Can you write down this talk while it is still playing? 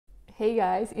Hey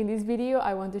guys, in this video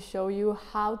I want to show you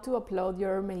how to upload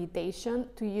your meditation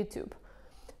to YouTube.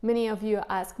 Many of you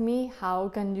ask me how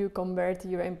can you convert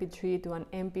your MP3 to an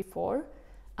MP4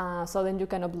 so then you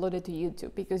can upload it to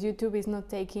YouTube, because YouTube is not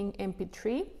taking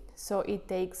MP3, so it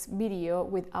takes video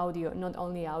with audio, not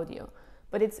only audio.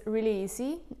 But it's really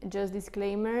easy. Just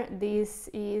disclaimer, this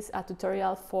is a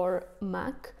tutorial for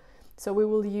Mac, so we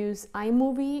will use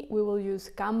iMovie, we will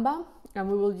use Canva, and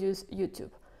we will use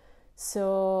YouTube.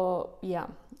 So yeah,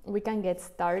 we can get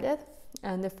started.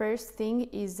 And the first thing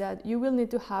is that you will need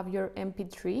to have your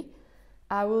MP3.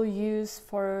 I will use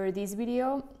for this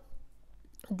video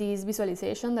this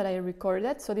visualization that I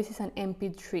recorded. So this is an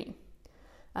MP3.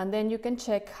 And then you can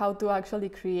check how to actually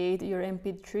create your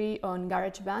MP3 on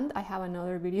GarageBand. I have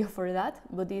another video for that,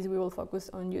 but this we will focus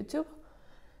on YouTube.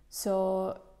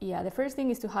 So yeah, the first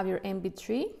thing is to have your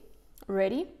MP3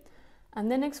 ready. And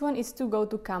the next one is to go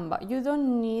to Canva. You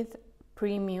don't need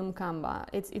premium Canva,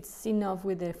 it's enough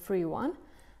with the free one.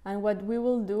 And what we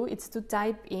will do is to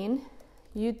type in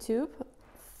YouTube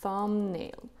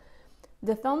thumbnail.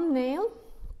 The thumbnail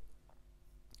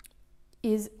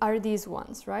are these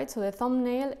ones, right? So the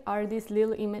thumbnail are these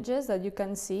little images that you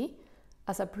can see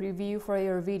as a preview for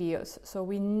your videos. So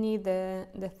we need the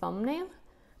thumbnail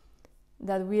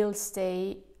that will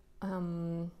stay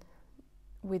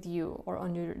with you or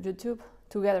on your YouTube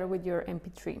together with your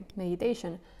MP3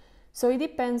 meditation. So it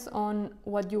depends on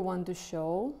what you want to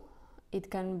show. It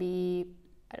can be,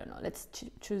 I don't know, let's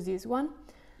choose this one.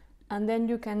 And then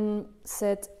you can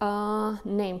set a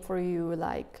name for you,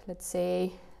 like let's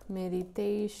say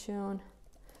meditation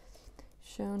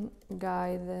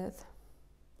guided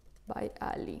by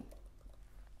Ali.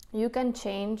 You can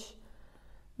change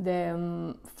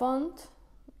the font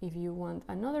if you want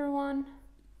another one.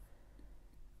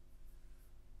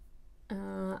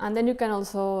 And then you can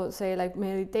also say like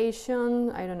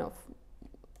meditation, I don't know,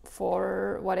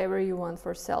 for whatever you want,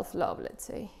 for self-love, let's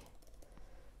say.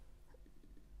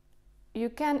 You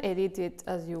can edit it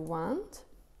as you want.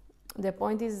 The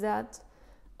point is that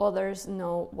others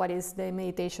know what is the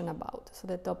meditation about, so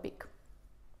the topic.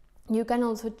 You can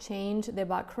also change the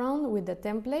background with the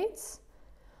templates,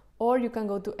 or you can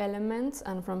go to elements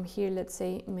and from here, let's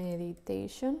say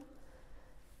meditation.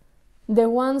 The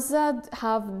ones that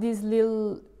have this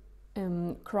little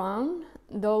crown,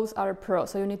 those are pro,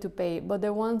 so you need to pay. But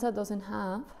the ones that doesn't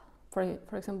have, for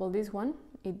example, this one,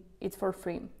 it's for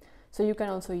free. So you can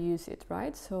also use it,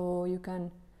 right? So you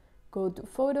can go to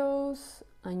photos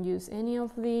and use any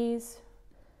of these.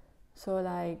 So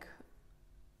like,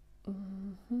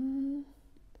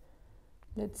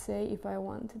 let's say if I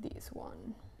want this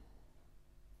one,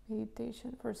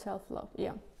 meditation for self-love,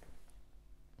 yeah.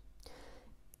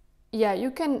 Yeah,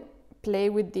 you can play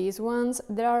with these ones.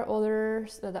 There are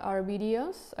others that are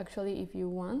videos, actually, if you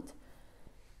want.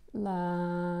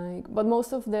 But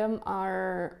most of them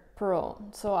are pro.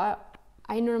 So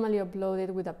I normally upload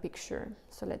it with a picture.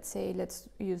 So let's say, let's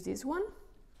use this one.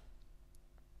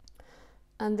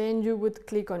 And then you would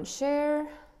click on share,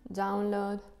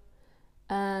 download,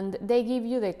 and they give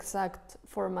you the exact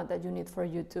format that you need for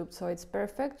YouTube. So it's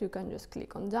perfect. You can just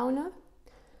click on download.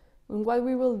 And what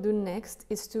we will do next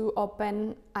is to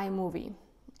open iMovie.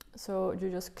 So you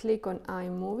just click on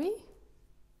iMovie.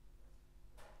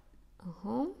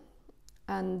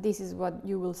 And this is what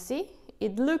you will see.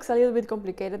 It looks a little bit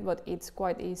complicated, but it's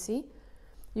quite easy.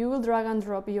 You will drag and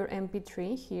drop your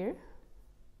MP3 here.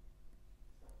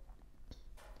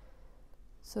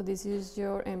 So this is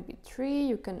your MP3.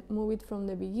 You can move it from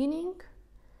the beginning.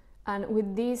 And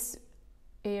with this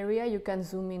area, you can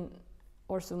zoom in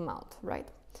or zoom out, right?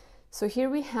 So here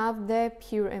we have the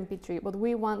pure MP3, but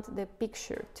we want the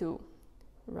picture too,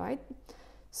 right?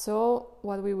 So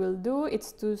what we will do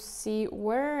is to see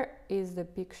where is the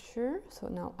picture. So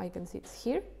now I can see it's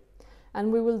here.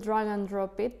 And we will drag and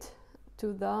drop it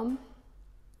to the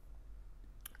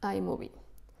iMovie.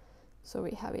 So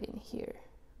we have it in here,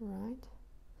 right?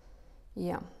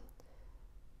 Yeah.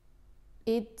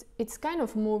 It's kind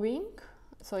of moving.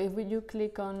 So if you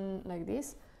click on like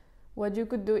this, what you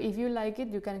could do, if you like it,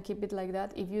 you can keep it like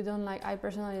that. If you don't like, I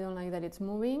personally don't like that it's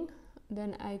moving,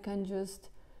 then I can just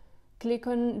click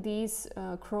on this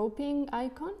cropping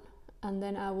icon, and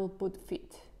then I will put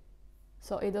fit,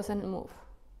 so it doesn't move.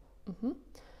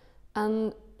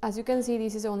 And as you can see,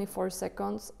 this is only 4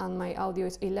 seconds, and my audio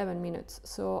is 11 minutes.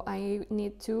 So I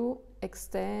need to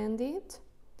extend it.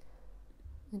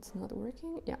 It's not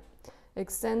working. Yeah,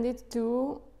 extend it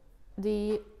to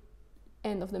the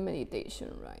end of the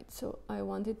meditation, right? So I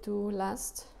want it to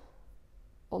last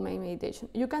all my meditation.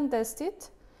 You can test it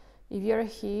if you're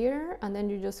here, and then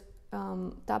you just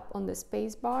tap on the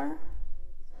space bar,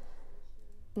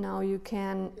 Now you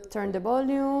can turn the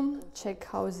volume, check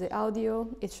how is the audio.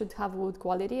 It should have good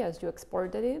quality as you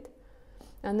exported it.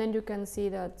 And then you can see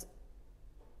that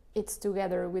it's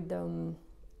together with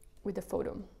the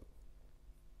photo.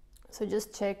 So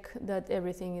just check that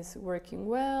everything is working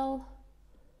well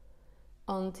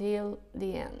until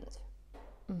the end.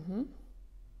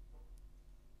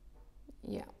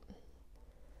 Yeah.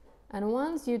 And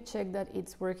once you check that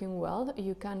it's working well,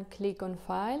 you can click on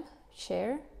File,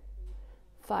 Share,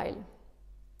 File.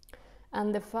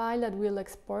 And the file that we'll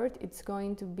export, it's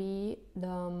going to be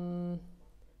the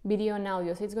video and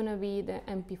audio. So it's going to be the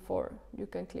MP4. You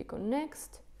can click on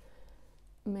Next,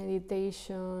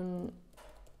 meditation,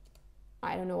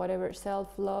 I don't know, whatever,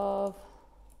 self-love.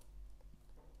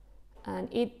 And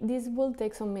this will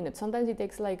take some minutes. Sometimes it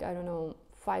takes like, I don't know,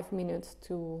 5 minutes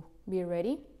to be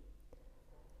ready.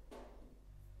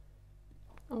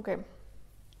 Okay.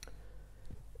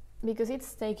 Because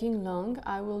it's taking long,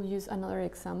 I will use another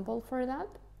example for that.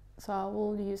 So I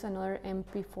will use another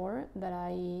MP4 that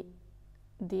I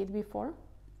did before.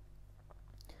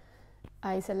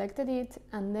 I selected it,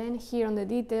 and then here on the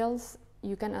details,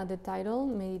 you can add the title,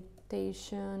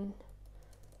 Meditation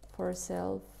for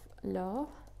Self-Love.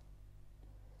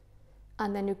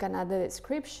 And then you can add the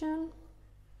description.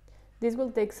 This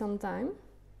will take some time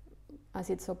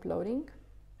as it's uploading.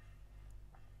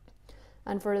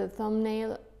 And for the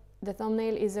thumbnail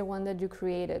is the one that you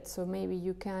created, so maybe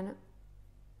you can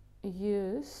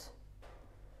use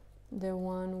the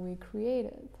one we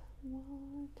created.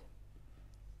 What?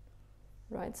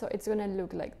 Right, so it's gonna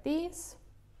look like this.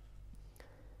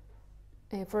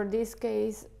 For this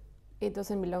case, it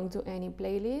doesn't belong to any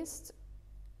playlist.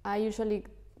 I usually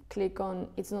click on,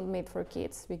 it's not made for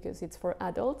kids because it's for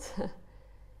adults.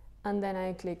 And then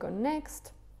I click on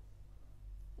Next,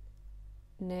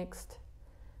 Next,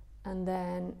 and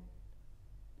then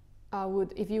I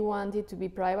would, if you want it to be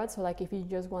private, so like if you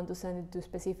just want to send it to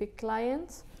specific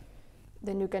clients,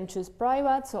 then you can choose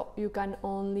private, so you can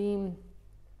only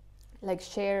like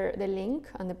share the link,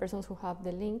 and the persons who have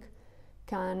the link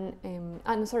can,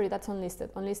 I'm sorry, that's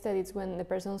unlisted. Unlisted is when the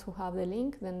persons who have the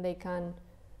link, then they can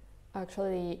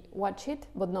actually watch it,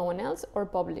 but no one else, or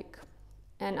public.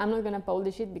 And I'm not gonna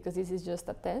publish it because this is just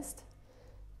a test.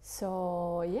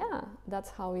 So yeah, that's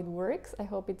how it works. I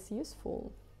hope it's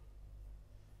useful.